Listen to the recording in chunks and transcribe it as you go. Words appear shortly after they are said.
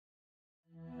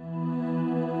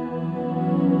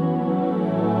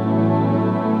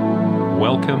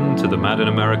Welcome to the Mad in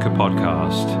America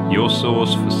podcast, your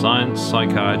source for science,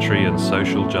 psychiatry, and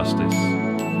social justice.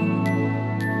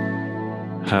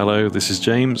 Hello, this is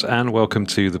James, and welcome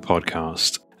to the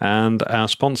podcast. And our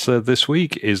sponsor this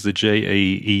week is the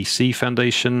JAEC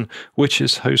Foundation, which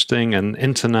is hosting an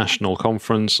international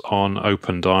conference on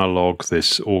open dialogue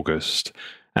this August.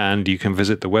 And you can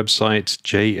visit the website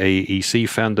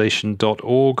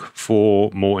jaecfoundation.org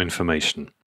for more information.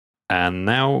 And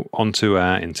now on to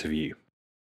our interview.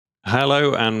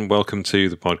 Hello and welcome to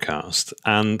the podcast.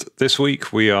 And this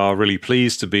week we are really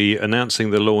pleased to be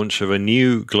announcing the launch of a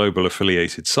new global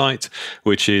affiliated site,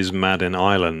 which is Mad in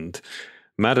Ireland.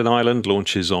 Mad in Ireland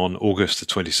launches on August the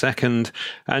 22nd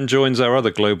and joins our other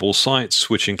global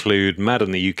sites, which include Mad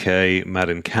in the UK,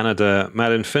 Mad in Canada,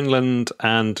 Mad in Finland,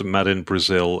 and Mad in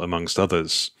Brasil, amongst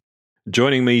others.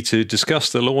 Joining me to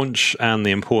discuss the launch and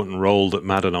the important role that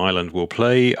Mad in Ireland will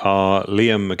play are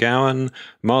Liam MacGabhann,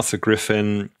 Martha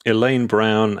Griffin, Elaine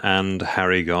Browne, and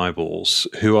Harry Gijbels,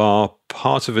 who are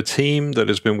part of a team that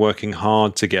has been working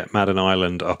hard to get Mad in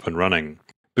Ireland up and running.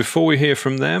 Before we hear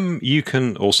from them, you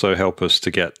can also help us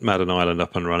to get Mad in Ireland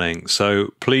up and running. So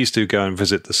please do go and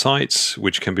visit the sites,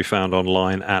 which can be found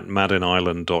online at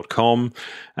madinireland.com.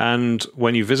 And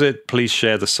when you visit, please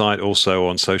share the site also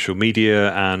on social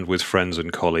media and with friends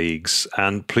and colleagues.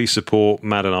 And please support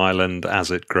Mad in Ireland as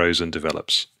it grows and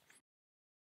develops.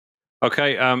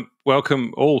 Okay,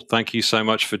 welcome all. Thank you so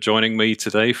much for joining me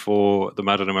today for the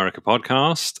Mad in America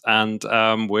podcast. And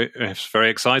it's very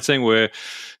exciting. We're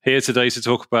here today to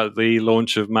talk about the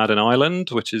launch of Mad in Ireland,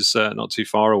 which is not too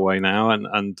far away now.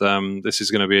 And this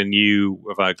is going to be a new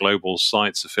of our global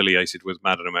sites affiliated with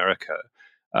Mad in America.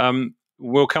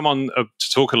 We'll come on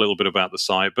to talk a little bit about the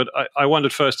site, but I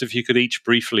wondered first if you could each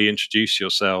briefly introduce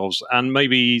yourselves and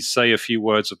maybe say a few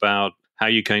words about how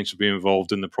you came to be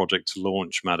involved in the project to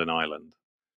launch Mad in Ireland.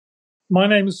 My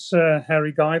name is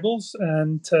Harry Gijbels,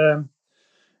 and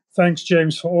thanks,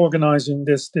 James, for organising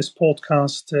this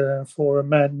podcast for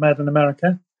Mad in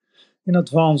America in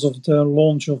advance of the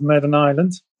launch of Mad in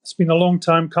Ireland. It's been a long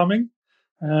time coming,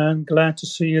 and glad to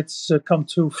see it's come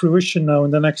to fruition now in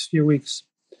the next few weeks.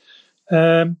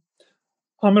 I'm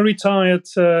a retired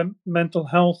mental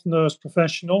health nurse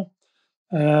professional.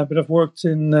 But I've worked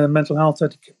in mental health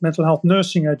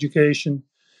nursing education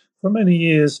for many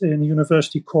years in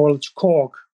University College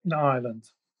Cork in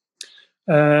Ireland,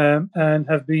 and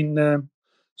have been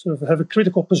have a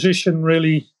critical position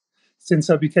really since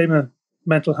I became a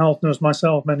mental health nurse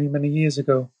myself many years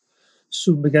ago.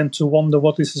 Soon began to wonder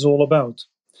what this is all about.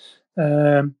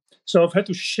 So I've had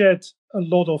to shed a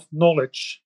lot of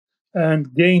knowledge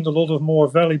and gained a lot of more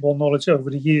valuable knowledge over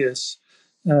the years,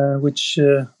 which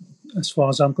as far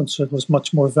as I'm concerned, was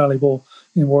much more valuable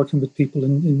in working with people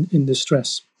in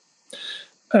distress.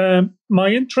 My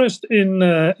interest in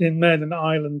Mad in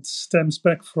Ireland stems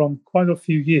back from quite a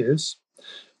few years.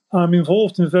 I'm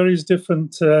involved in various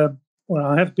different,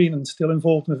 I have been and still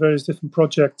involved in various different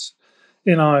projects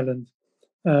in Ireland.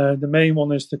 The main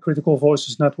one is the Critical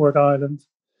Voices Network Ireland,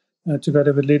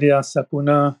 together with Lydia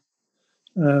Sapuna.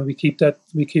 We keep that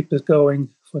going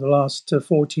for the last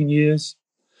 14 years.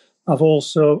 I'm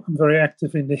very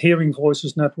active in the Hearing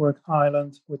Voices Network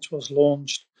Ireland, which was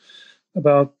launched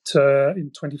about in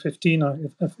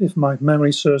 2015, if my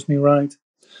memory serves me right.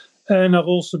 And I've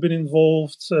also been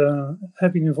involved in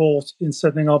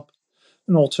setting up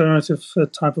an alternative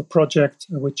type of project,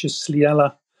 which is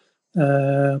Sliella,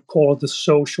 called the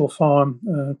Social Farm,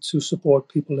 to support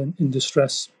people in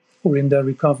distress or in their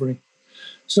recovery.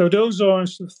 So those are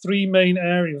three main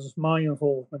areas of my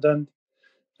involvement. And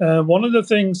one of the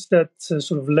things that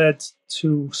led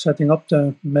to setting up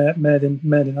the Mad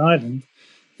in Ireland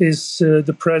is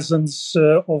the presence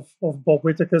of Bob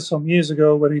Whittaker some years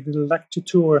ago, where he did a lecture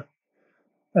tour,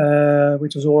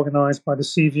 which was organised by the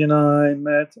CVNI,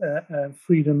 Mad,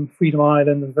 Freedom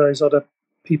Ireland, and various other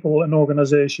people and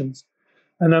organisations.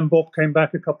 And then Bob came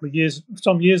back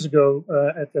some years ago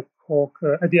at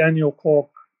the annual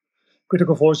Cork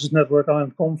Critical Voices Network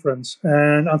Ireland Conference.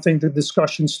 And I think the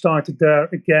discussion started there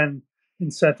again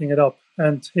in setting it up.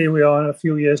 And here we are a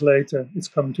few years later, it's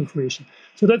coming to fruition.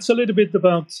 So that's a little bit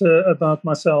about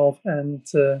myself and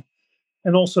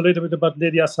also a little bit about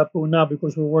Lydia Sapuna,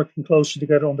 because we're working closely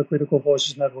together on the Critical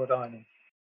Voices Network Ireland.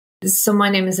 So my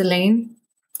name is Elaine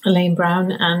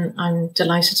Browne, and I'm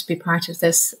delighted to be part of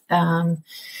this. I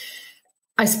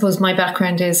suppose my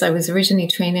background is I was originally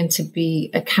training to be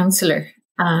a counsellor.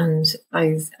 And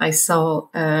I saw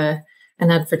an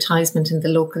advertisement in the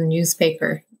local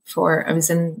newspaper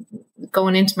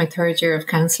going into my third year of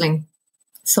counselling,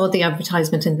 saw the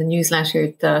advertisement in the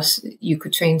newsletter that you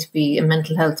could train to be a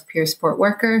mental health peer support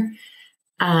worker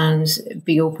and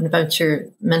be open about your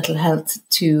mental health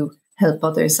to help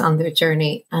others on their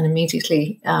journey. And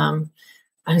immediately I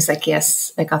was like,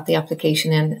 yes, I got the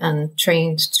application in and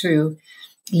trained through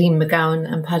Liam MacGabhann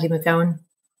and Paddy McGowan.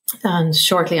 And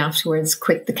shortly afterwards,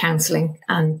 quit the counselling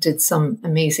and did some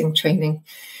amazing training.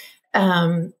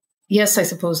 Yes, I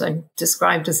suppose I'm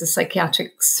described as a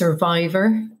psychiatric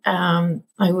survivor. I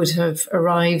would have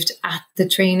arrived at the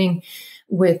training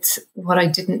with what I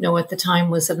didn't know at the time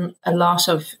was a lot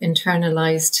of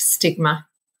internalized stigma.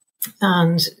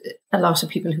 And a lot of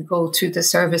people who go through the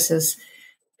services,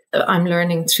 I'm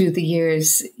learning through the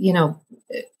years,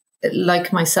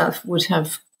 like myself, would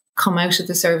have come out of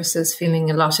the services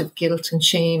feeling a lot of guilt and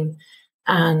shame.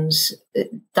 And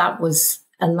that was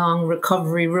a long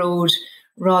recovery road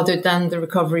rather than the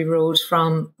recovery road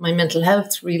from my mental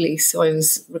health, really. So I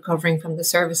was recovering from the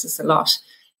services a lot.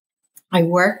 I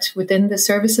worked within the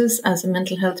services as a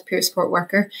mental health peer support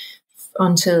worker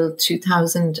until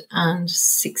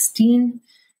 2016.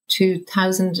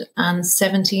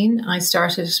 2017, I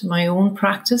started my own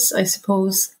practice, I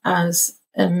suppose, as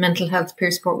a mental health peer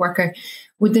support worker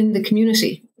within the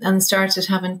community, and started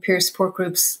having peer support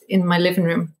groups in my living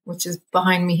room, which is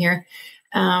behind me here.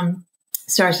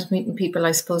 Started meeting people,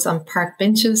 I suppose, on park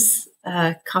benches.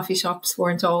 Coffee shops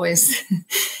weren't always,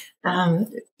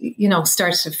 started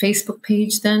a Facebook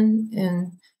page then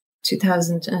in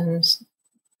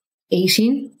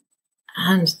 2018.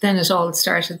 And then it all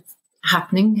started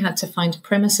happening. Had to find a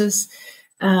premises.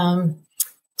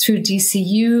 Through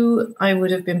DCU, I would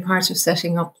have been part of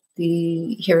setting up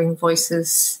the Hearing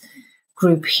Voices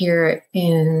group here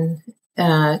in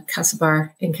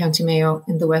Castlebar in County Mayo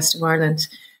in the west of Ireland,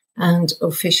 and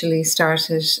officially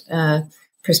started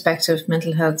Perspective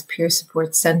Mental Health Peer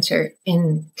Support Centre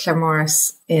in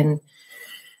Claremorris in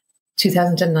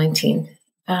 2019.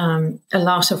 A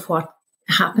lot of what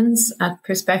happens at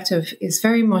Perspective is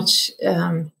very much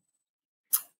a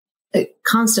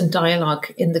constant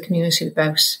dialogue in the community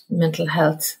about mental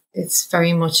health. It's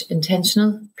very much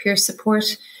intentional peer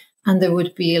support, and there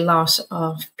would be a lot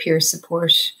of peer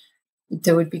support.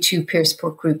 There would be 2 peer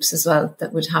support groups as well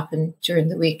that would happen during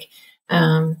the week.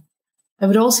 I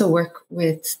would also work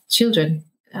with children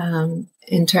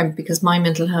because my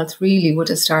mental health really would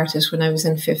have started when I was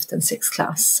in 5th and 6th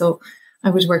class. So I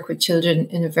would work with children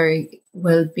in a very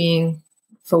well-being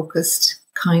focused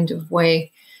kind of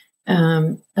way.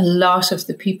 A lot of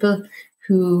the people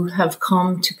who have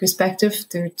come to Perspective,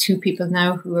 there are 2 people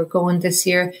now who are going this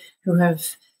year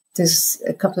there's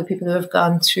a couple of people who have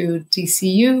gone through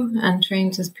DCU and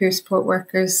trained as peer support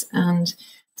workers, and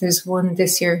there's one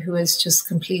this year who has just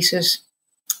completed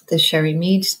the Sherry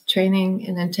Mead training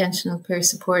in intentional peer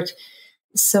support.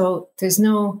 So there's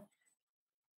no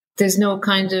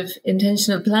kind of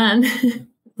intentional plan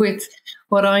with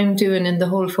what I'm doing in the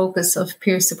whole focus of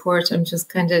peer support. I'm just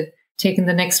kind of taking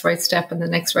the next right step and the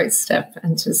next right step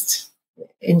and just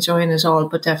enjoying it all.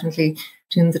 But definitely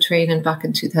doing the training back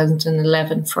in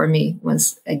 2011 for me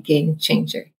was a game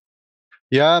changer.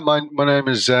 Yeah, my name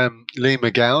is Liam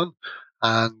MacGabhann,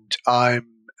 and I'm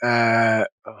a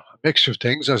mixture of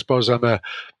things. I suppose I'm a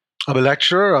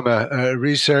lecturer, I'm a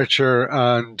researcher,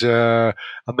 and a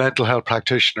mental health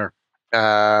practitioner.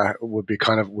 Would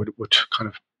kind of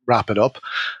wrap it up.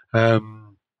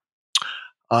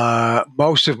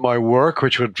 Most of my work,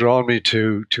 which would draw me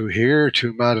to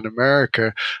Mad in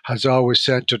America, has always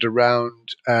centered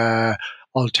around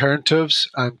alternatives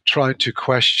and trying to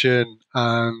question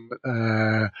and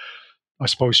I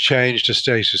suppose change the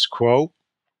status quo,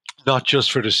 not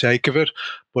just for the sake of it,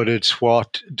 but it's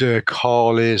what the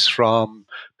call is from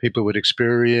people with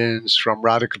experience, from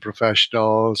radical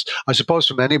professionals, I suppose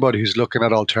from anybody who's looking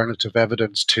at alternative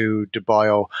evidence to the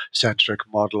biocentric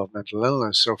model of mental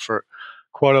illness. So for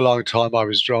quite a long time, I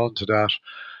was drawn to that.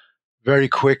 Very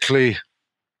quickly,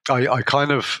 I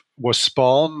kind of was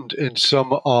spawned in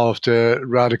some of the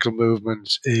radical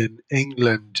movements in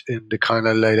England in the kind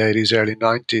of late 80s, early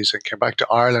 90s, and came back to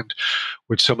Ireland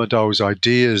with some of those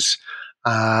ideas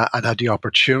and had the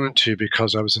opportunity,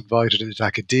 because I was invited into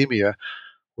academia,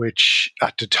 which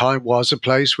at the time was a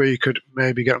place where you could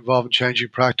maybe get involved in changing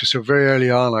practice. So very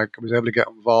early on, I was able to get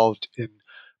involved in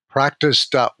practice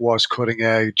that was cutting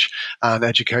edge and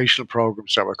educational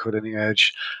programs that were cutting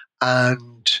edge,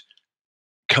 and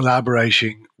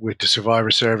collaborating with the survivor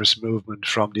service movement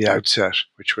from the outset,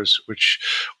 which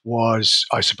was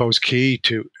I suppose key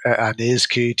to and is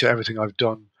key to everything I've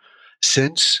done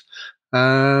since.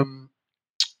 In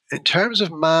terms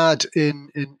of MAD in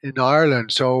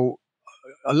Ireland, so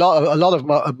a lot of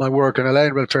my work, and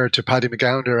Elaine referred to Paddy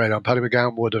MacGabhann there, right on. Paddy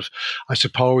MacGabhann would have, I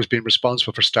suppose, been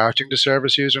responsible for starting the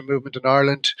service user movement in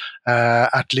Ireland,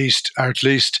 at least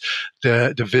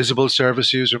the visible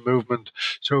service user movement.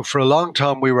 So for a long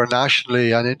time, we were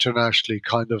nationally and internationally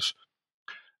kind of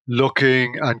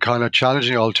looking and kind of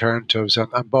challenging alternatives,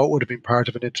 and both would have been part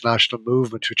of an international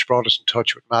movement which brought us in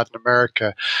touch with Mad in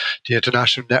America, the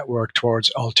international network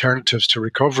towards alternatives to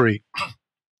recovery.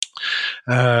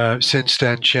 Since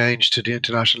then changed to the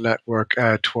international network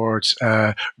towards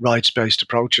rights-based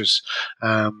approaches.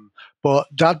 But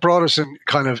that brought us in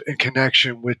kind of in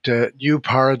connection with the new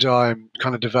paradigm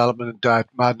kind of development that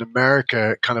Mad in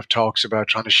America kind of talks about,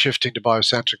 trying to shifting the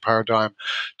biocentric paradigm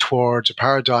towards a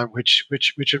paradigm which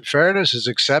in fairness is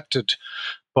accepted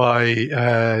by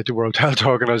the World Health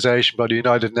Organization, by the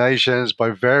United Nations, by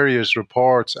various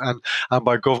reports, and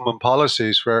by government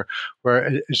policies, where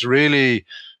it's really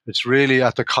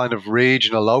at the kind of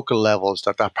regional, local levels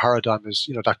that paradigm is,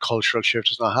 that cultural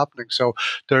shift is not happening. So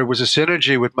there was a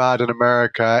synergy with Mad in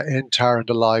America, INTAR and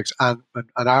the likes, and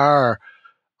our,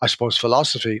 I suppose,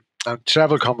 philosophy, and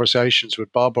several conversations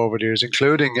with Bob over the years,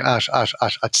 including at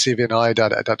CVNI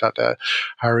that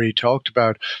Harry talked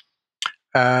about.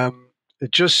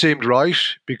 It just seemed right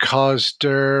because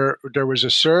there was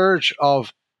a surge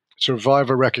of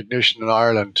survivor recognition in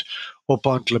Ireland up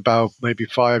until about maybe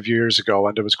 5 years ago,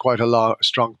 and there was quite a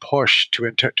strong push to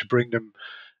bring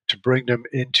them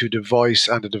into the voice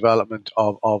and the development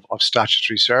of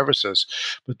statutory services.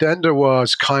 But then there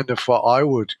was kind of what I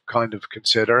would kind of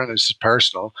consider, and this is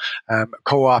personal,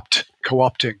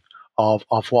 co-opting of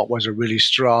what was a really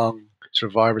strong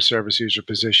survivor service user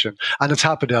position. And it's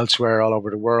happened elsewhere all over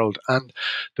the world. And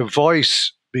the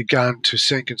voice began to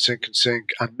sink and sink and sink.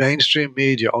 And mainstream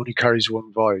media only carries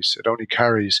one voice. It only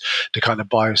carries the kind of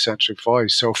biocentric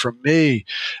voice. So for me,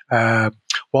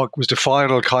 what was the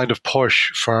final kind of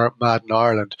push for Mad in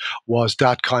Ireland was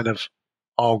that kind of,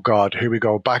 oh God, here we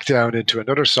go, back down into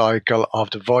another cycle of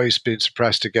the voice being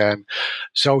suppressed again,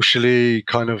 socially,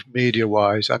 kind of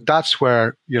media-wise. And that's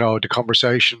where, the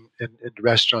conversation in the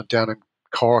restaurant down in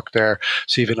Cork there,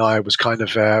 Steve and I was kind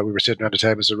of, we were sitting around the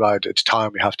table and said, right, it's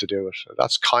time, we have to do it. So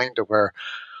that's kind of where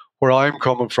I'm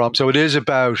coming from. So it is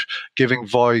about giving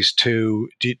voice to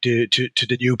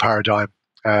the new paradigm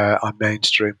on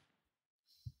mainstream.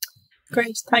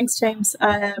 Great, thanks, James.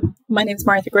 My name is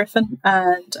Martha Griffin,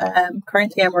 and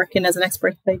currently I'm working as an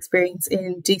expert by experience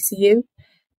in DCU.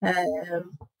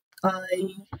 I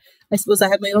suppose I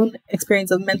had my own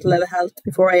experience of mental ill health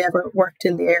before I ever worked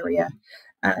in the area.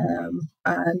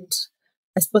 And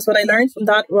I suppose what I learned from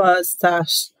that was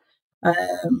that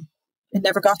it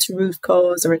never got to root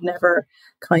cause, or it never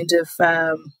kind of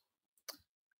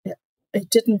it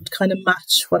didn't kind of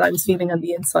match what I was feeling on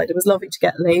the inside. It was lovely to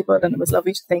get labelled, and it was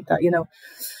lovely to think that,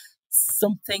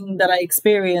 something that I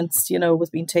experienced, was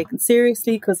being taken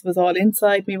seriously because it was all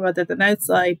inside me rather than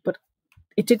outside, but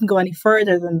it didn't go any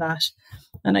further than that.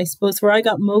 And I suppose where I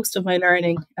got most of my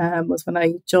learning was when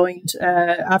I joined,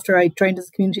 after I trained as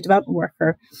a community development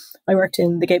worker. I worked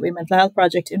in the Gateway Mental Health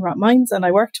Project in Rathmines, and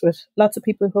I worked with lots of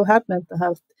people who had mental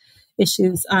health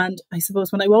issues. And I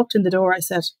suppose when I walked in the door, I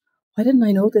said, why didn't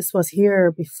I know this was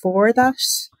here before that?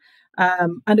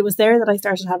 And it was there that I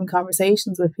started having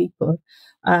conversations with people,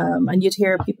 and you'd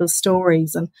hear people's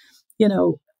stories. And,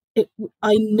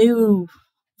 I knew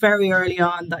very early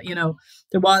on that,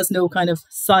 there was no kind of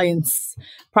science,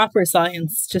 proper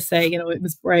science to say, it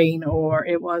was brain or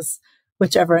it was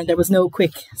whichever, and there was no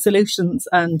quick solutions.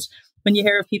 And when you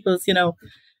hear of people's,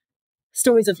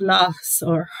 stories of loss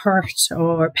or hurt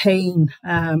or pain,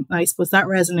 I suppose that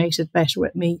resonated better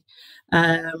with me.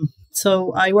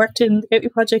 So I worked in the Gateway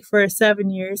Project for 7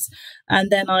 years, and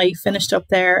then I finished up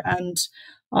there, and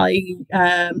I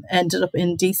ended up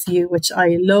in DCU, which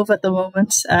I love at the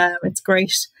moment. It's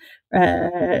great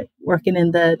working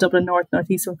in the Dublin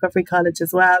North-East Recovery College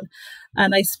as well.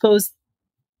 And I suppose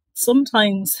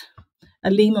sometimes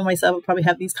Liam and myself will probably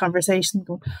have these conversations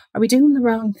going, are we doing the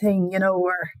wrong thing,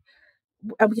 or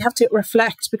we have to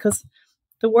reflect, because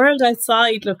the world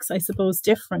outside looks, I suppose,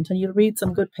 different, and you'll read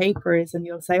some good papers and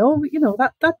you'll say, oh,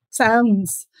 that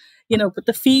sounds, but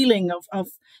the feeling of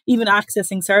even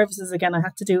accessing services, again, I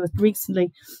had to do it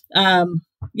recently,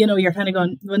 you're kind of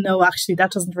going, well, no, actually,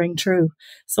 that doesn't ring true.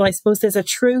 So I suppose there's a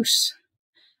truth,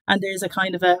 and there's a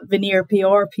kind of a veneer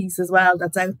PR piece as well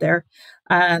that's out there.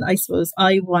 And I suppose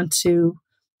I want to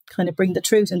kind of bring the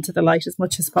truth into the light as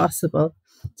much as possible.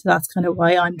 So that's kind of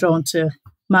why I'm drawn to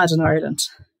Mad in Ireland.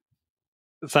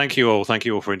 Thank you all. Thank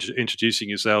you all for introducing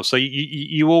yourselves. So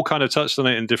you all kind of touched on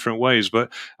it in different ways,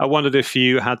 but I wondered if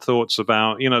you had thoughts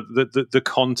about, the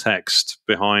context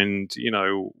behind,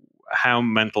 how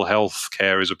mental health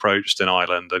care is approached in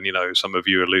Ireland. And, some of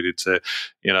you alluded to,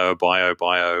 a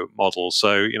bio model.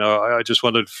 So, I just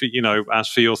wondered,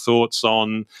 ask for your thoughts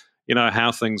on,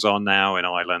 how things are now in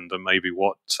Ireland and maybe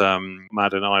what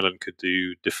Mad in Ireland could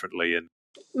do differently. And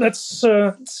let's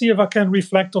see if I can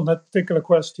reflect on that particular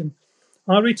question.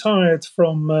 I retired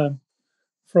from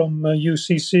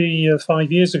UCC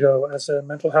 5 years ago as a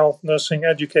mental health nursing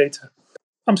educator.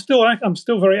 I'm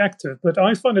still very active, but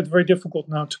I find it very difficult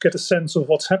now to get a sense of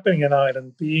what's happening in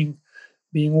Ireland, being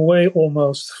away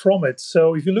almost from it.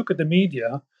 So if you look at the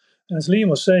media, as Liam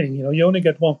was saying, you only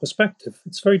get one perspective.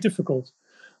 It's very difficult.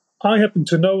 I happen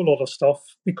to know a lot of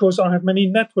stuff because I have many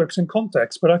networks and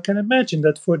contacts, but I can imagine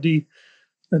that for the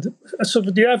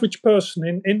average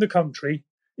person in the country,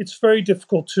 it's very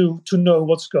difficult to know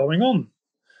what's going on,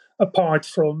 apart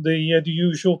from the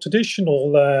usual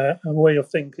traditional way of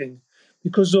thinking,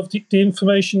 because of the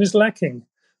information is lacking.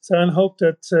 So I hope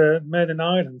that Mad in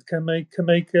Ireland can make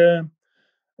a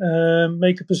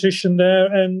position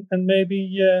there and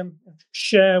maybe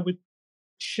share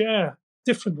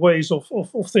different ways of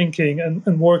thinking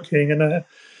and working,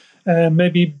 and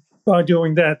maybe by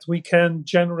doing that we can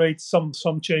generate some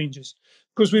changes,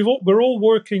 because we're all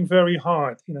working very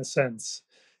hard in a sense,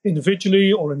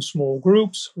 individually or in small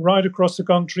groups right across the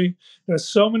country. There's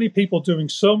so many people doing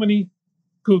so many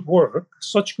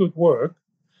such good work.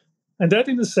 And that,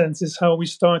 in a sense, is how we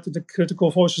started the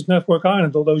Critical Voices Network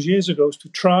Ireland all those years ago, to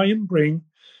try and bring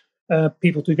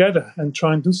people together and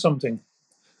try and do something.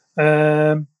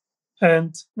 And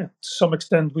to some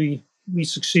extent, we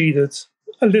succeeded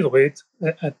a little bit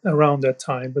around that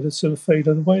time, but it sort of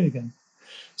faded away again.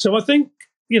 So I think,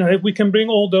 if we can bring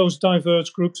all those diverse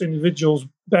groups, individuals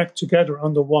back together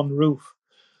under one roof,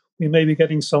 we may be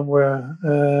getting somewhere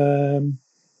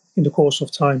in the course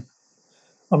of time.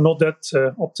 I'm not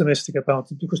that optimistic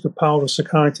about it, because the power of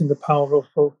psychiatry and the power of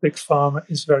big pharma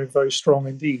is very, very strong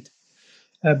indeed.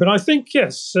 But I think,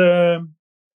 yes, and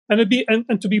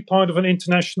to be part of an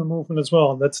international movement as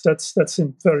well. That's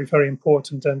very, very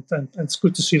important, and it's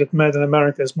good to see that Mad in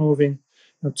America is moving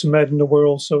to Mad in the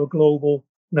World. So a global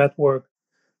network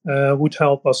would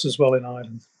help us as well in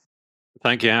Ireland.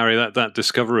 Thank you, Harry. That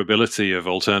discoverability of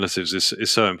alternatives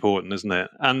is so important, isn't it?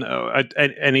 And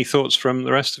any thoughts from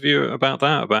the rest of you about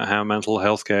that, about how mental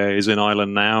health care is in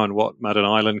Ireland now and what Mad in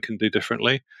Ireland can do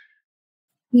differently?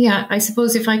 Yeah, I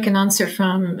suppose if I can answer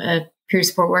from a peer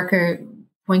support worker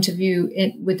point of view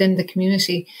within the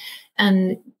community,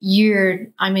 and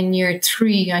I'm in year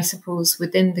 3, I suppose,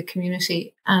 within the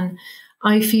community, and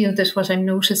I feel that what I'm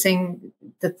noticing,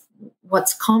 that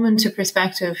what's common to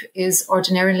perspective is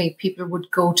ordinarily people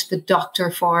would go to the doctor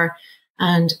for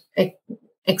and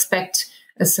expect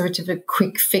a sort of a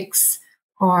quick fix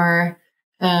or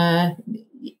a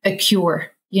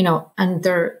cure, and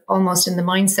they're almost in the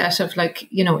mindset of like,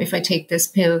 if I take this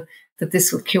pill, that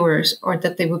this will cure it, or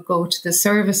that they would go to the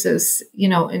services,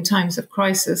 in times of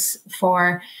crisis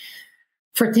for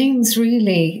things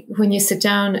really, when you sit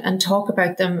down and talk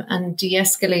about them and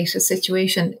de-escalate a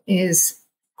situation, is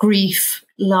grief,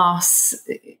 loss,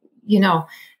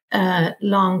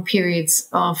 long periods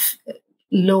of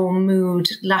low mood,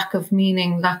 lack of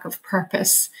meaning, lack of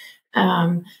purpose.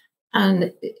 And,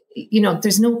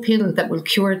 there's no pill that will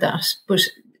cure that. But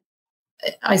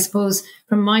I suppose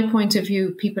from my point of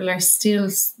view, people are still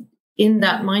in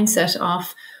that mindset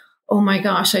of, oh my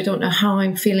gosh, I don't know how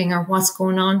I'm feeling or what's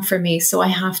going on for me, so I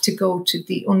have to go to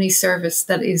the only service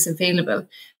that is available.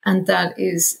 And that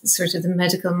is sort of the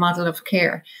medical model of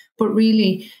care. But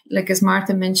really, like as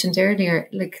Martha mentioned earlier,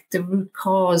 like the root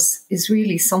cause is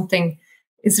really something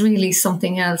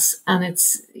else. And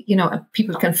it's,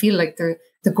 people can feel like they're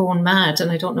going mad, and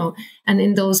I don't know. And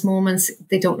in those moments,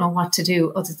 they don't know what to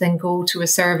do other than go to a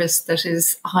service that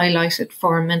is highlighted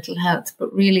for mental health.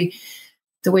 But really,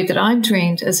 the way that I'm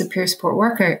trained as a peer support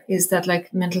worker is that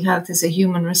like mental health is a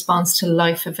human response to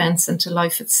life events and to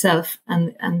life itself,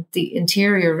 and the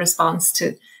interior response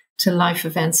to life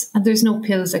events. And there's no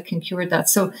pills that can cure that.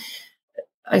 So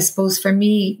I suppose for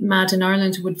me, Mad in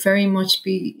Ireland would very much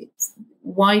be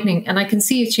widening. And I can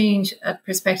see a change at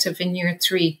perspective in year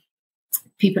 3.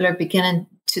 People are beginning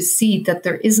to see that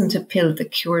there isn't a pill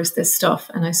that cures this stuff.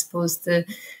 And I suppose the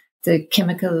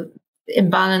chemical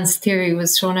imbalance theory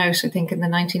was thrown out, I think, in the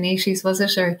 1980s, was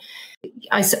it? Or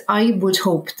I would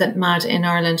hope that Mad in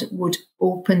Ireland would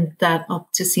open that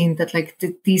up to seeing that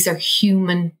these are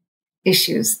human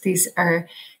issues. These are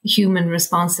human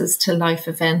responses to life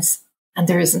events, and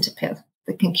there isn't a pill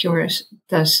that can cure it,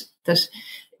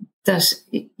 that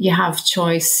you have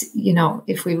choice. You know,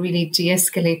 if we really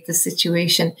de-escalate the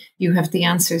situation, you have the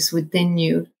answers within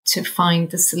you to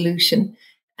find the solution.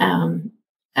 And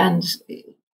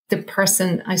the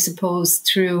person, I suppose,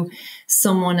 through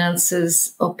someone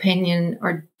else's opinion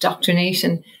or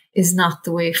doctrination is not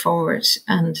the way forward.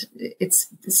 And it's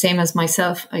the same as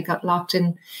myself. I got locked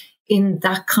in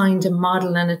that kind of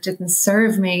model, and it didn't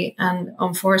serve me. And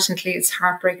unfortunately, it's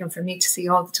heartbreaking for me to see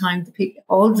all the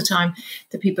time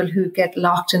the people who get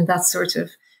locked in that sort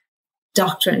of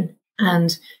doctrine.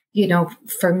 And you know,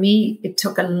 for me, it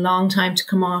took a long time to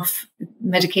come off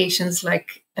medications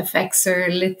like Effexor,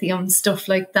 lithium, stuff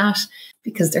like that,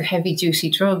 because they're heavy duty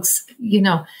drugs, you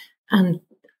know. And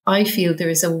I feel there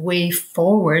is a way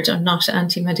forward. I'm not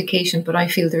anti-medication, but I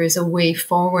feel there is a way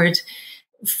forward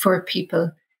for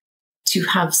people to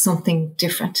have something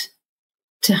different,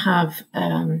 to have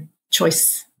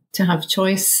choice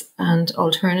and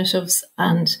alternatives,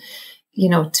 and you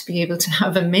know, to be able to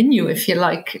have a menu, if you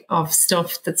like, of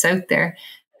stuff that's out there,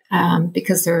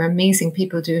 because there are amazing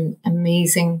people doing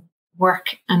amazing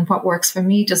work, and what works for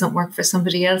me doesn't work for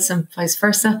somebody else, and vice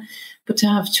versa. But to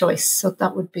have choice, so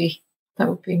that would be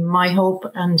my hope.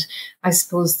 And I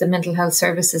suppose the mental health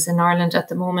services in Ireland at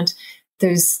the moment,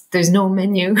 there's no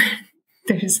menu,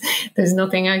 there's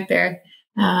nothing out there.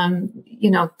 You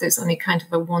know, there's only kind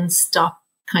of a one-stop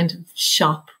kind of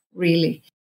shop, really.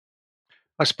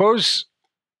 I suppose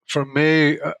for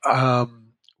me, if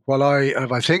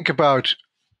I think about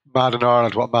Mad in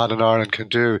Ireland, what Mad in Ireland can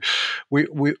do, we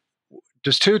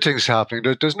there's two things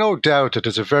happening. There's no doubt that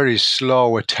there's a very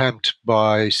slow attempt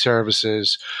by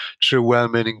services, through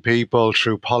well-meaning people,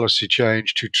 through policy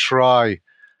change, to try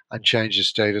and change the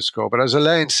status quo. But as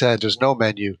Elaine said, there's no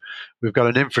menu. We've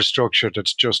got an infrastructure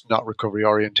that's just not recovery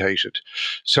orientated.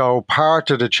 So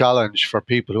part of the challenge for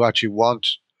people who actually want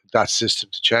that system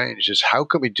to change is, how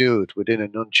can we do it within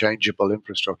an unchangeable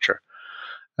infrastructure?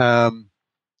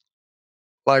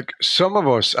 Like some of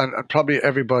us, and probably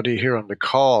everybody here on the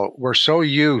call, we're so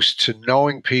used to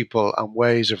knowing people and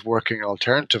ways of working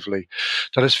alternatively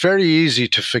that it's very easy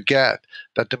to forget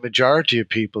that the majority of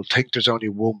people think there's only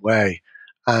one way,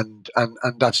 and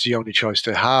that's the only choice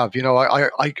they have. You know,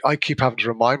 I keep having to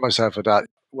remind myself of that.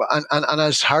 And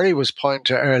as Harry was pointing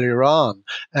to earlier on,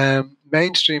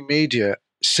 mainstream media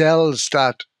sells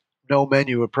that no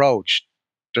menu approach.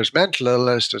 There's mental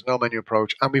illness, there's no menu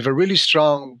approach, and we have a really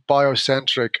strong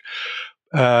biocentric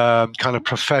kind of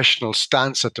professional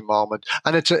stance at the moment,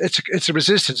 and it's a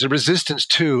resistance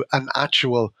to an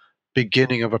actual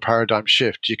beginning of a paradigm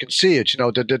shift. You can see it, you know,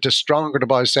 the stronger the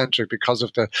biocentric because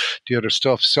of the other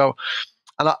stuff. So,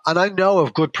 and I know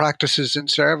of good practices in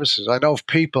services. I know of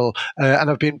people, and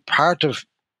I've been part of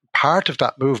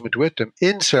that movement with them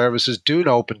in services, doing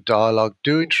open dialogue,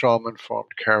 doing trauma-informed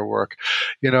care work.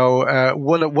 You know,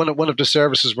 one of the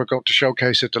services we're going to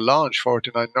showcase at the launch,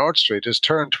 49 North Street, has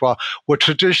turned what would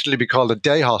traditionally be called a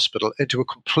day hospital into a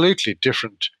completely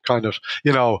different kind of,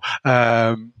 you know,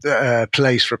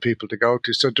 place for people to go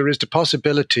to. So there is the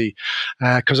possibility,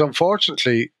 because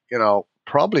unfortunately, you know,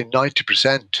 probably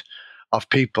 90% of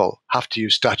people have to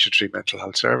use statutory mental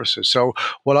health services. So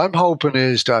what I'm hoping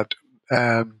is that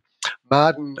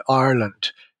Mad in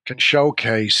Ireland can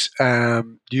showcase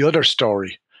the other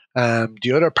story,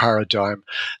 the other paradigm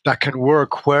that can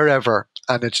work wherever.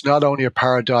 And it's not only a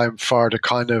paradigm for the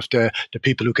kind of the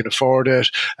people who can afford it,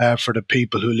 for the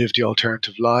people who live the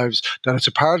alternative lives, that it's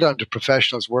a paradigm that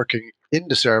professionals working in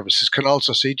the services can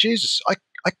also see, Jesus,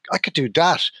 I could do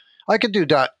that. I could do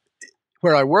that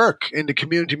where I work in the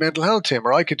community mental health team,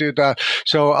 or I could do that.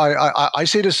 So I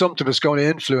see there's something that's going to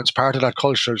influence part of that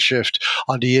cultural shift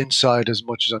on the inside as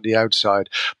much as on the outside.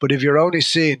 But if you're only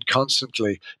seeing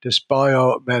constantly this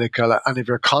biomedical, and if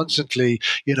you're constantly,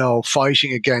 you know,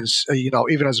 fighting against, you know,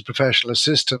 even as a professional, a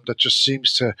system that just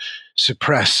seems to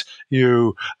suppress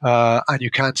you, and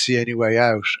you can't see any way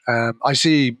out. I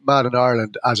see Mad in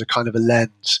Ireland as a kind of a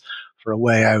lens for a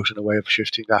way out and a way of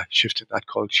shifting that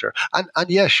culture, and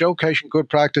yes, showcasing good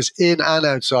practice in and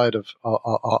outside of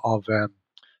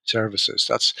services.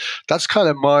 That's kind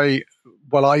of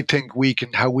what I think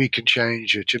how we can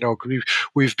change it. You know,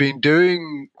 we've been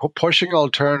pushing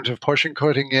alternative, pushing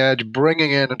cutting edge,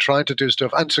 bringing in and trying to do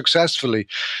stuff, and successfully,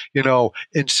 you know,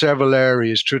 in several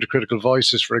areas through the critical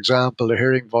voices, for example, the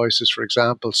hearing voices, for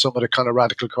example, some of the kind of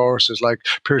radical courses like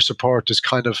peer support is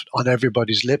kind of on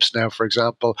everybody's lips now, for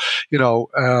example. You know,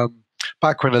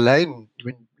 back when Elaine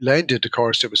did the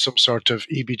course, it was some sort of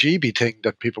EBGB thing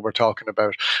that people were talking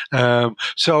about.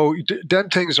 So then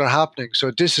things are happening.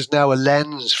 So this is now a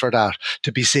lens for that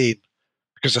to be seen,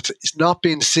 because it's not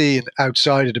being seen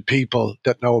outside of the people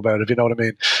that know about it, if you know what I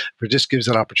mean. But it just gives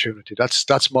an opportunity.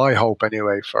 That's my hope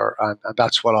anyway, and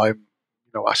that's what I'm,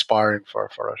 aspiring for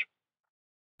it.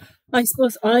 I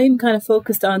suppose I'm kind of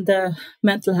focused on the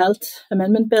mental health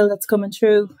amendment bill that's coming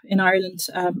through in Ireland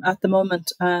at the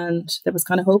moment, and there was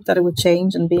kind of hope that it would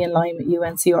change and be in line with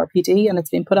UNCRPD, and it's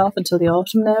been put off until the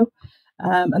autumn now.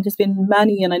 And there's been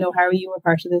many, and I know, Harry, you were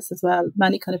part of this as well,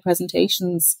 many kind of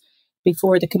presentations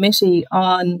before the committee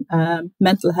on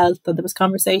mental health, and there was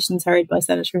conversations heard by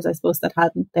senators, I suppose, that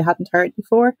they hadn't heard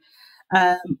before.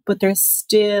 But there's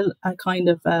still a kind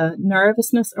of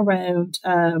nervousness around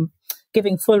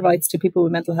giving full rights to people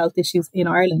with mental health issues in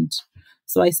Ireland.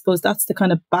 So I suppose that's the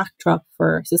kind of backdrop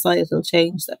for societal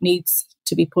change that needs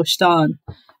to be pushed on.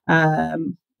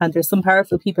 And there's some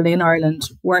powerful people in Ireland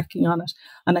working on it.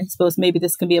 And I suppose maybe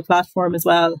this can be a platform as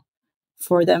well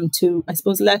for them to, I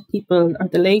suppose, let people, or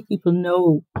the lay people,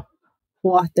 know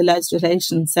what the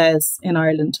legislation says in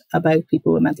Ireland about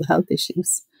people with mental health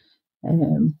issues.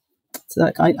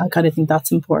 So I kind of think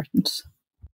that's important.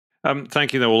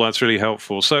 Thank you, though. Well, that's really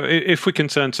helpful. So if we can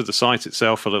turn to the site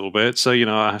itself a little bit. So,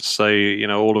 I have to say,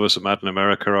 all of us at Mad in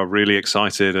America are really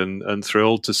excited and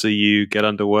thrilled to see you get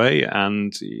underway.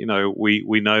 And,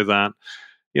 we know that,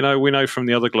 we know from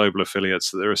the other global affiliates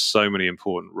that there are so many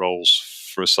important roles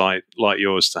for a site like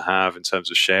yours to have in terms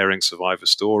of sharing survivor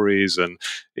stories and,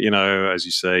 as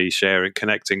you say,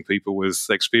 connecting people with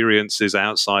experiences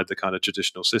outside the kind of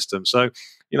traditional system. So,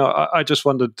 I just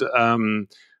wondered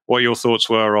what your thoughts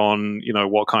were on,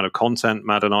 what kind of content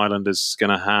Mad on Ireland is going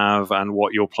to have and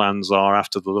what your plans are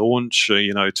after the launch,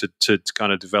 to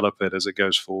kind of develop it as it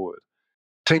goes forward.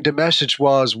 I think the message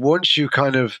was, once you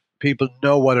kind of people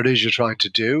know what it is you're trying to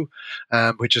do,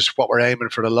 which is what we're aiming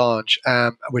for the launch,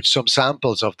 with some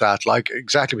samples of that, like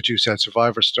exactly what you said,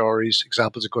 survivor stories,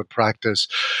 examples of good practice,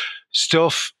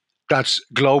 stuff that's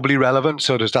globally relevant.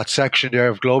 So there's that section there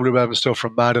of globally relevant stuff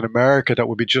from Mad in America that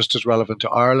would be just as relevant to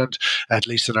Ireland, at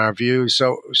least in our view.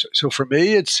 So for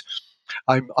me,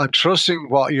 I'm trusting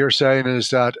what you're saying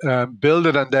is that build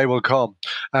it and they will come.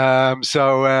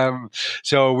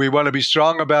 So we want to be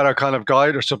strong about our kind of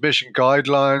guide or submission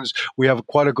guidelines. We have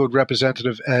quite a good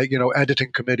representative,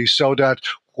 editing committee, so that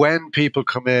when people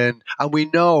come in, and we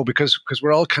know because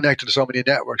we're all connected to so many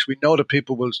networks, we know that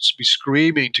people will be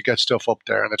screaming to get stuff up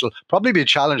there, and it'll probably be a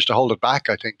challenge to hold it back,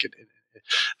 I think,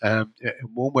 in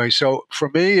one way. So for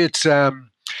me, it's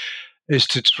is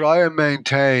to try and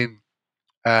maintain,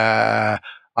 I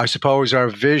suppose, our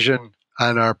vision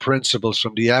and our principles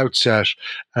from the outset,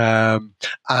 and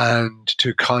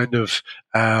to kind of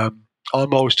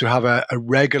almost to have a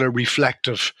regular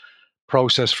reflective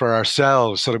process for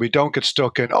ourselves, so that we don't get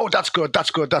stuck in, oh, that's good,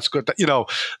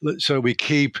 so we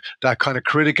keep that kind of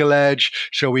critical edge.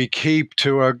 So we keep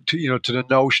to the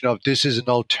notion of this is an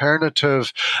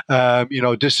alternative,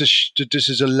 this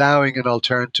is allowing an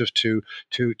alternative to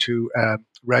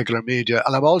regular media.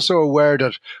 And I'm also aware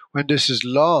that when this is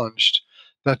launched,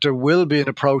 that there will be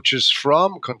approaches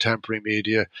from contemporary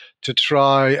media to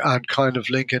try and kind of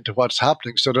link into what's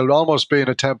happening. So there'll almost be an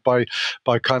attempt by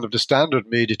kind of the standard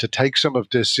media to take some of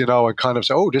this, and kind of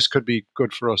say, oh, this could be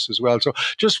good for us as well. So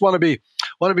just want to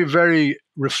be very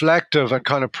reflective and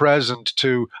kind of present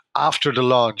to, after the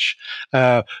launch,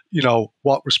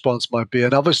 what response might be.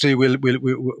 And obviously we'll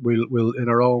in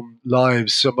our own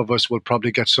lives, some of us will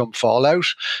probably get some fallout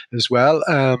as well,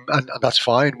 and that's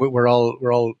fine. We're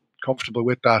all comfortable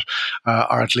with that,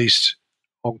 or at least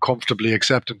uncomfortably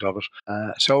acceptant of it.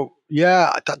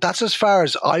 That's as far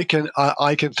as I can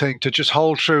think, to just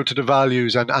hold true to the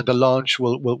values, and the launch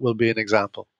will be an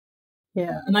example.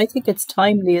 Yeah, and I think it's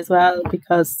timely as well,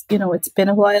 because it's been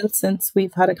a while since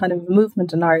we've had a kind of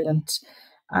movement in Ireland,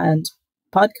 and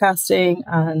podcasting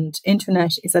and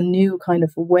internet is a new kind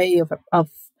of way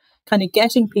of kind of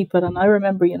getting people. And I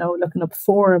remember, looking up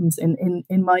forums in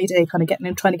my day, kind of getting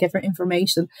in, trying to get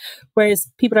information, whereas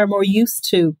people are more used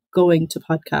to going to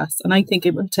podcasts. And I think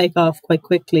it will take off quite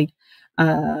quickly.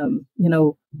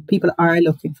 People are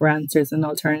looking for answers and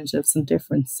alternatives and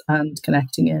difference and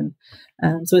connecting in.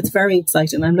 So it's very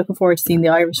exciting. I'm looking forward to seeing the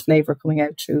Irish flavour coming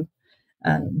out through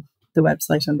the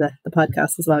website and the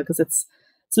podcast as well, because it's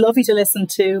lovely to listen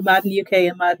to Mad in the UK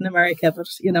and Mad in America, but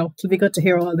it'll be good to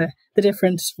hear all the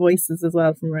different voices as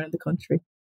well from around the country.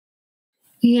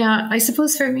 Yeah, I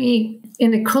suppose for me,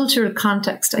 in a cultural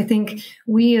context, I think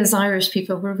we as Irish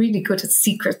people, we're really good at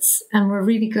secrets, and we're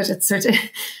really good at sort of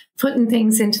putting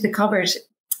things into the cupboard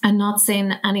and not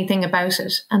saying anything about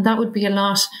it. And that would be a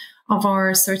lot of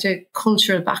our sort of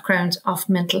cultural background of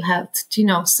mental health,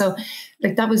 So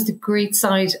like that was the great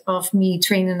side of me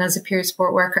training as a peer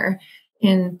support worker,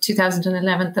 in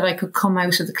 2011 that I could come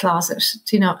out of the closet,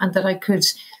 and that I could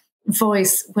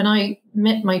voice. When I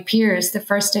met my peers the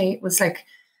first day, it was like,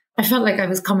 I felt like I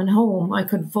was coming home. I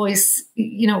could voice,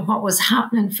 what was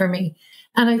happening for me.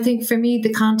 And I think for me,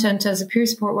 the content as a peer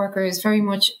support worker is very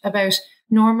much about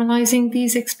normalizing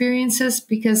these experiences,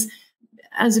 because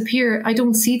as a peer, I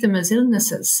don't see them as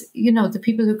illnesses. The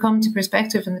people who come to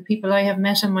Perspective and the people I have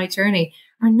met on my journey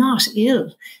are not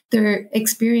ill. They're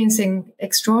experiencing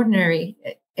extraordinary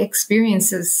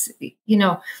experiences,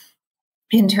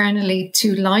 internally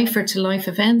to life or to life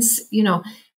events.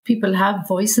 People have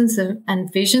voices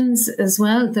and visions as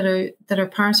well that are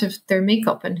part of their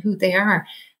makeup and who they are.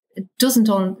 It doesn't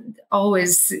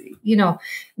always,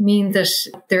 mean that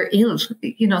they're ill.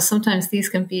 Sometimes these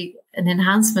can be an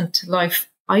enhancement to life,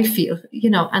 I feel,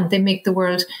 and they make the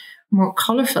world more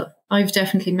colourful. I've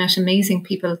definitely met amazing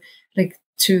people like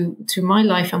to my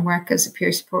life and work as a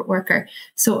peer support worker.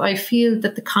 So I feel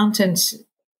that the content,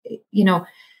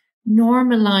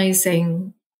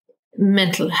 normalizing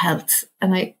mental health,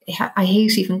 and I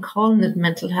hate even calling it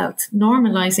mental health,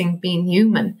 normalizing being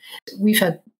human. We've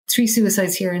had 3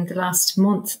 suicides here in the last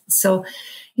month. So,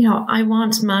 I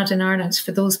want Mad in Ireland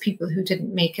for those people who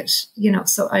didn't make it,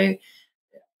 so I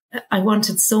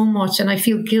wanted so much, and I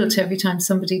feel guilt every time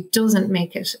somebody doesn't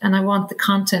make it. And I want the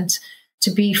content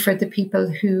to be for the people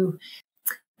who,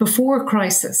 before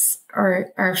crisis,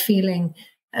 are feeling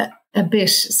a bit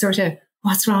sort of,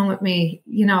 what's wrong with me?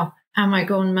 Am I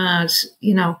going mad?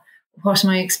 What am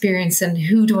I experiencing?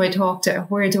 Who do I talk to?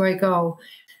 Where do I go?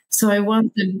 So I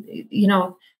want them,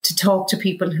 to talk to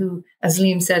people who, as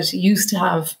Liam said, used to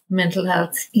have mental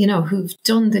health, who've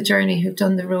done the journey, who've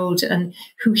done the road, and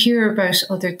who hear about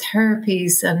other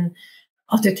therapies and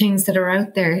other things that are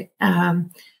out there,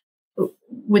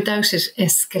 without it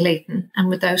escalating and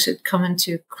without it coming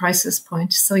to crisis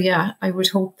point. So yeah, I would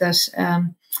hope that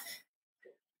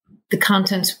the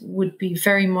content would be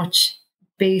very much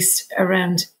based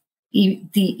around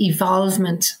the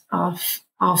evolvement of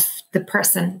the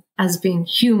person as being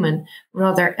human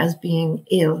rather as being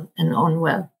ill and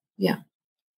unwell. Yeah.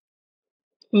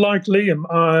 Like Liam,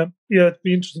 it'd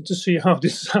be interesting to see how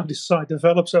this site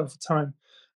develops over time.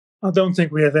 I don't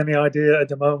think we have any idea at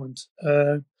the moment.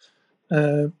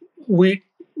 We're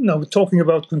talking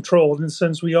about control. In a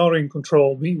sense, we are in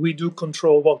control. We do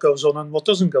control what goes on and what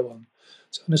doesn't go on.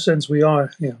 So in a sense, we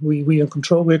are in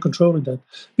control. We're controlling that.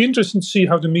 Be interesting to see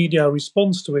how the media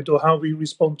responds to it, or how we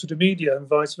respond to the media, and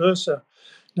vice versa.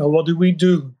 What do we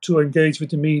do to engage with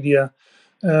the media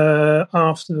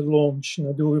after the launch?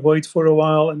 Do we wait for a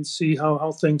while and see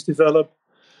how things develop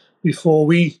before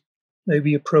we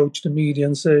maybe approach the media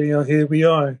and say, here we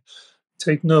are,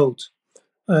 take note?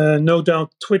 No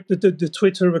doubt, the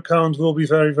Twitter account will be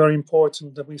very, very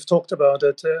important. That we've talked about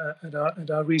it at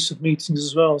our recent meetings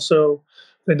as well. So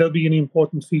that'll be an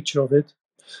important feature of it.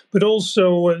 But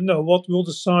also, what will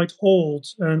the site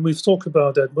hold? And we've talked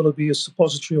about that. Will it be a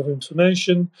suppository of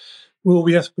information? Will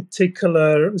we have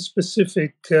particular,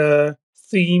 specific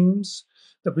themes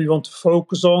that we want to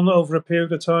focus on over a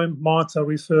period of time? Martha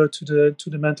referred to the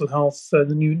mental health,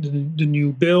 the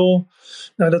new bill.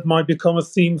 Now that might become a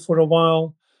theme for a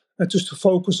while, just to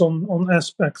focus on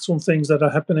aspects, on things that are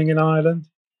happening in Ireland.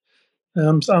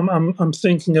 I'm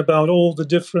thinking about all the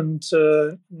different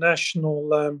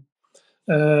national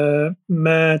Mad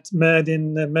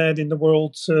in the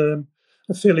World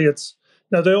affiliates.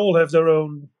 Now they all have their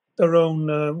own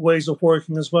ways of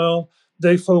working as well.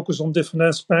 They focus on different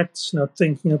aspects.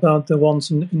 Thinking about the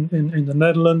ones in the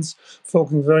Netherlands,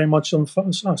 focusing very much on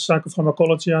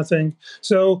psychopharmacology, I think.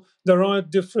 So there are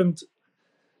different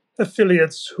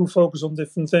affiliates who focus on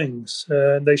different things.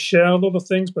 They share a lot of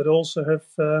things, but also have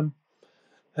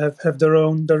their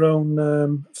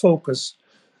own focus.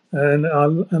 And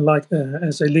like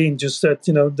as Elaine just said,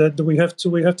 that we have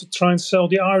to try and sell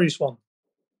the Irish one,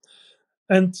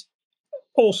 and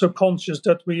also conscious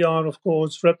that we are, of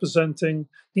course, representing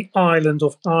the island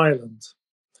of Ireland,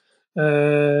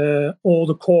 all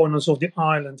the corners of the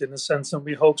island in a sense, and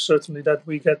we hope certainly that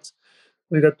we get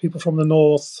people from the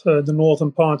north, the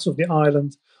northern parts of the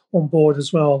island on board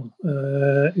as well,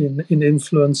 in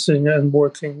influencing and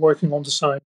working on the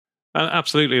site.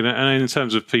 Absolutely, and in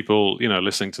terms of people,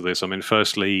 listening to this, I mean,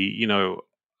 firstly,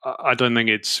 I don't think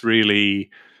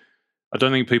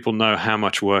people know how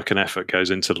much work and effort goes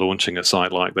into launching a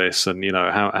site like this, and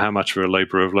how much of a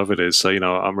labour of love it is. So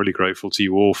I'm really grateful to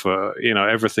you all for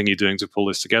everything you're doing to pull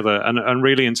this together, and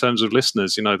really in terms of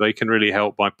listeners, they can really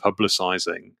help by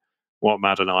publicising what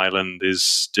Mad in Ireland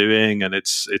is doing and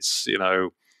its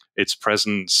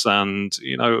presence, and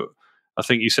I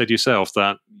think you said yourself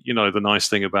that, the nice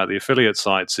thing about the affiliate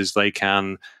sites is they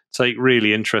can take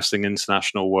really interesting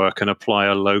international work and apply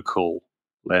a local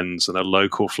lens and a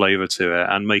local flavour to it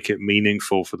and make it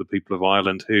meaningful for the people of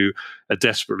Ireland who are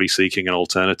desperately seeking an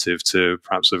alternative to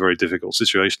perhaps a very difficult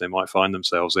situation they might find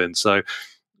themselves in. So,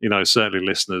 certainly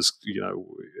listeners,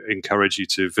 encourage you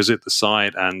to visit the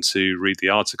site and to read the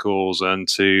articles and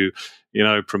to,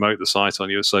 promote the site on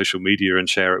your social media and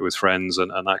share it with friends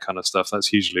and that kind of stuff. That's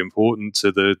hugely important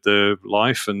to the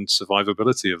life and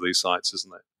survivability of these sites,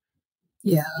 isn't it?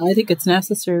 Yeah, I think it's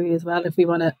necessary as well if we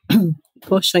want to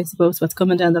push, I suppose, what's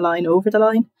coming down the line over the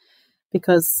line,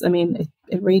 because, I mean,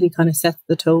 it really kind of sets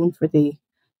the tone for the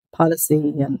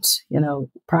policy and,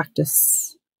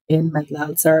 practice in mental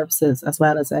health services as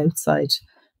well as outside.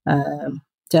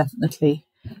 Definitely.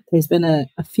 There's been a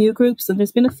few groups and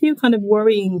there's been a few kind of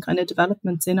worrying kind of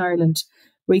developments in Ireland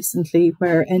recently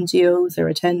where NGOs are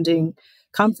attending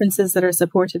conferences that are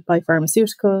supported by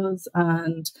pharmaceuticals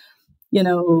and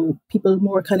people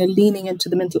more kind of leaning into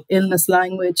the mental illness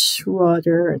language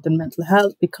rather than mental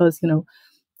health because,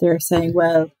 they're saying,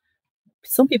 well,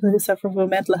 some people who suffer from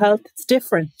mental health, it's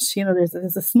different.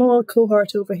 There's a small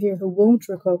cohort over here who won't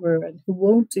recover and who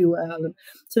won't do well. And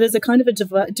so there's a kind of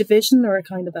a division or a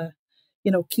kind of a,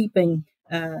 keeping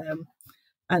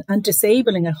and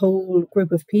disabling a whole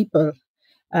group of people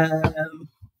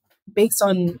based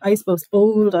on, I suppose,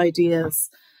 old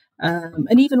ideas.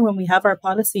 And even when we have our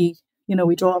policy,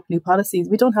 we draw up new policies,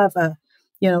 we don't have a,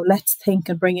 let's think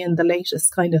and bring in the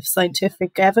latest kind of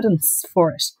scientific evidence for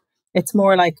it. It's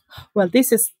more like, well,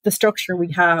 this is the structure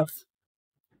we have.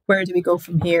 Where do we go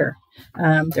from here?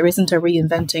 There isn't a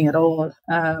reinventing at all.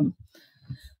 And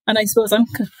I suppose I'm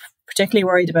particularly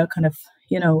worried about kind of,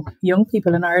 young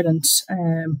people in Ireland.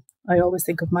 I always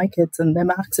think of my kids and them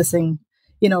accessing,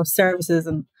 services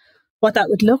and what that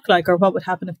would look like or what would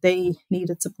happen if they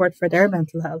needed support for their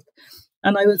mental health.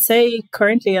 And I would say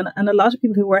currently, and a lot of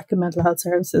people who work in mental health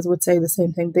services would say the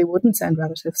same thing, they wouldn't send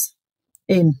relatives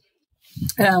in.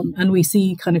 And we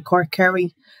see kind of Cork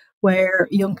Kerry where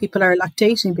young people are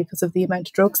lactating because of the amount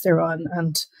of drugs they're on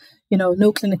and,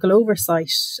 no clinical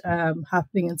oversight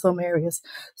happening in some areas.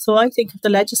 So I think if the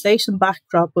legislation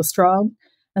backdrop was strong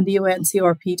and the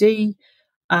UNCRPD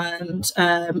and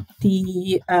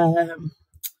the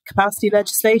capacity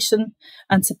legislation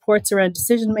and supports around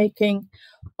decision making,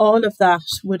 all of that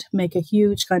would make a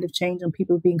huge kind of change on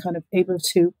people being kind of able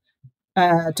to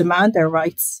demand their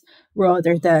rights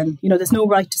rather than, there's no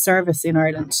right to service in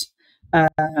Ireland.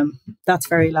 That's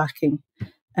very lacking.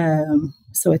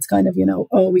 So it's kind of,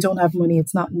 we don't have money,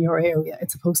 it's not in your area,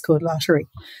 it's a postcode lottery.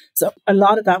 So a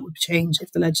lot of that would change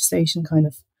if the legislation kind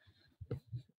of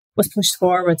was pushed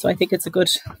forward. So I think it's a good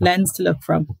lens to look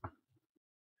from.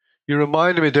 You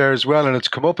reminded me there as well, and it's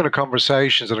come up in the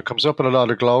conversations, and it comes up in a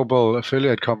lot of global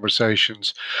affiliate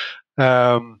conversations,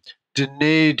 the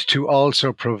need to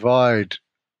also provide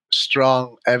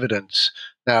strong evidence.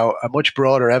 Now, a much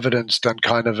broader evidence than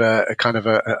kind of a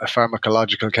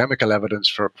pharmacological chemical evidence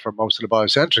for most of the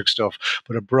biocentric stuff,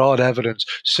 but a broad evidence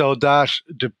so that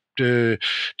the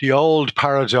old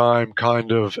paradigm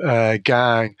kind of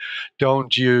gang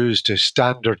don't use the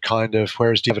standard kind of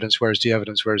where's the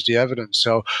evidence.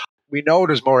 So we know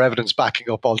there's more evidence backing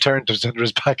up alternatives than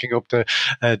there's backing up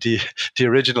the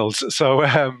originals. So,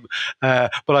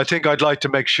 but I think I'd like to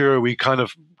make sure we kind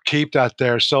of keep that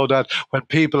there so that when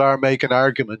people are making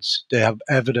arguments, they have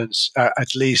evidence,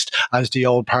 at least as the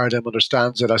old paradigm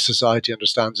understands it, as society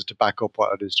understands it, to back up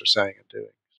what it is they're saying and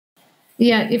doing.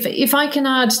 Yeah, if I can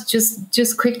add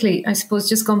just quickly, I suppose,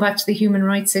 just going back to the human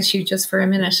rights issue just for a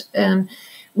minute.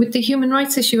 With the human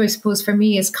rights issue, I suppose for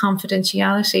me is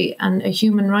confidentiality, and a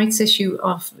human rights issue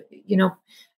of,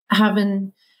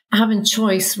 having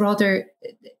choice rather,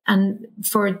 and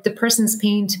for the person's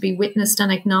pain to be witnessed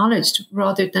and acknowledged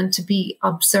rather than to be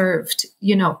observed,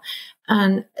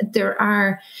 and there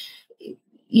are,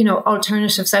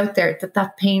 alternatives out there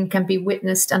that pain can be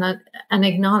witnessed and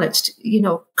acknowledged,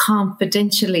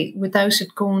 confidentially without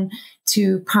it going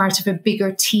to part of a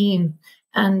bigger team.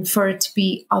 And for it to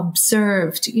be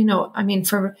observed,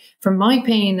 for my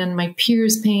pain and my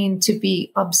peers' pain to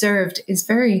be observed is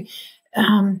very,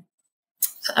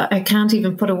 I can't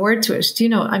even put a word to it.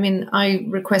 I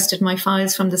requested my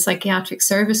files from the psychiatric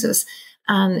services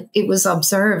and it was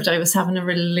observed. I was having a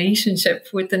relationship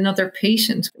with another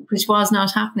patient, which was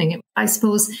not happening. I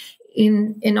suppose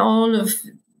in all of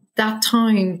that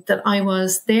time that I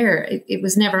was there, it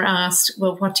was never asked,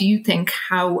 well, what do you think?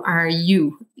 How are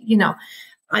you?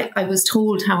 I was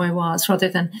told how I was rather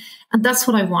than, and that's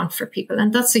what I want for people.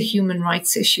 And that's a human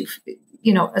rights issue,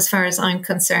 as far as I'm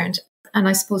concerned. And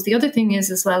I suppose the other thing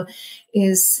is as well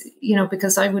is,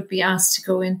 because I would be asked to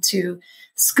go into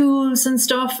schools and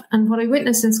stuff. And what I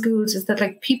witness in schools is that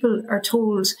like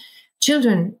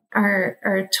children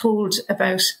are told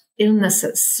about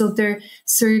illnesses. So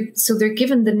they're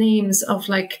given the names of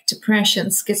like depression,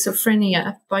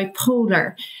 schizophrenia,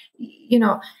 bipolar,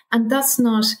 and that's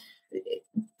not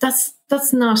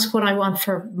what I want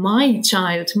for my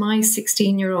child, my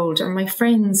 16-year-old, or my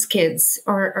friend's kids,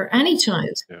 or any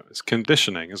child. Yeah, it's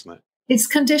conditioning, isn't it? It's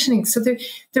conditioning. So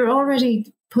they're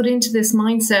already put into this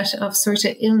mindset of sort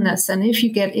of illness. And if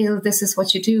you get ill, this is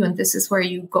what you do, and this is where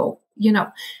you go,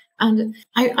 And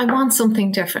I want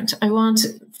something different. I want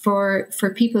for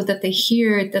people that they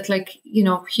hear that, like,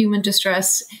 human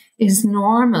distress is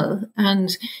normal,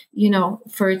 and,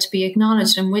 for it to be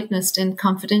acknowledged and witnessed in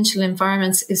confidential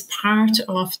environments is part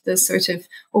of the sort of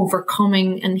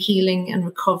overcoming and healing and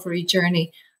recovery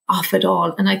journey of it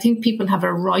all. And I think people have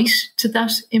a right to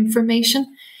that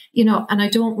information, and I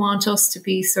don't want us to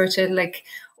be sort of like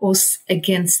us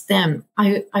against them.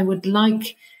 I would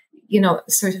like,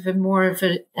 sort of more of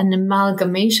an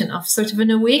amalgamation of sort of an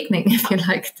awakening, if you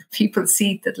like. That people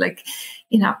see that, like,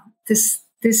 this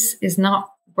is not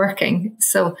working.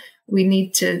 So we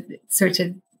need to sort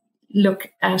of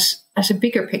look at a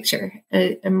bigger picture,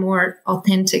 a more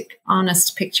authentic,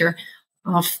 honest picture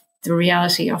of the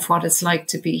reality of what it's like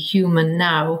to be human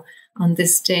now on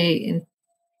this day in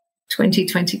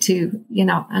 2022,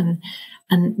 and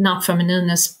not from an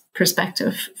illness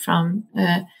perspective, from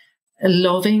a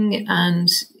loving and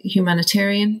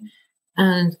humanitarian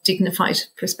and dignified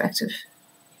perspective.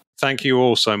 Thank you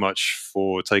all so much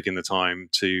for taking the time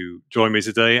to join me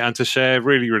today and to share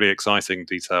really, really exciting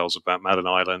details about Madden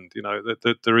Island.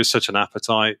 That there is such an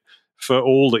appetite for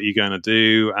all that you're going to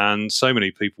do, and so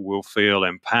many people will feel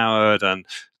empowered and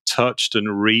touched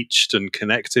and reached and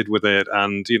connected with it.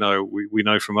 And, we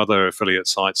know from other affiliate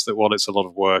sites that while it's a lot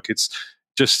of work, it's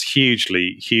just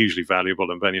hugely, hugely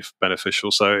valuable and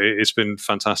beneficial. So it's been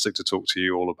fantastic to talk to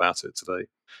you all about it today.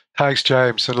 Thanks,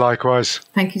 James, and likewise.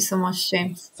 Thank you so much,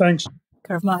 James. Thanks.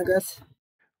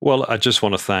 Well, I just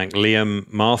want to thank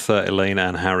Liam, Martha, Elaine,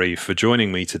 and Harry for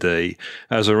joining me today.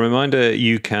 As a reminder,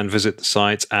 you can visit the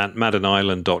site at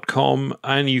maddenisland.com,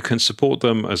 and you can support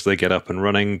them as they get up and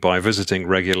running by visiting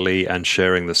regularly and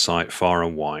sharing the site far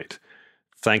and wide.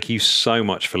 Thank you so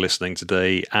much for listening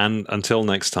today, and until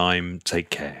next time,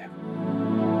 take care.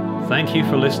 Thank you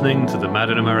for listening to the Mad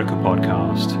in America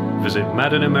podcast. Visit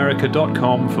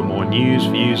madinamerica.com for more news,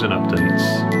 views, and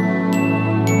updates.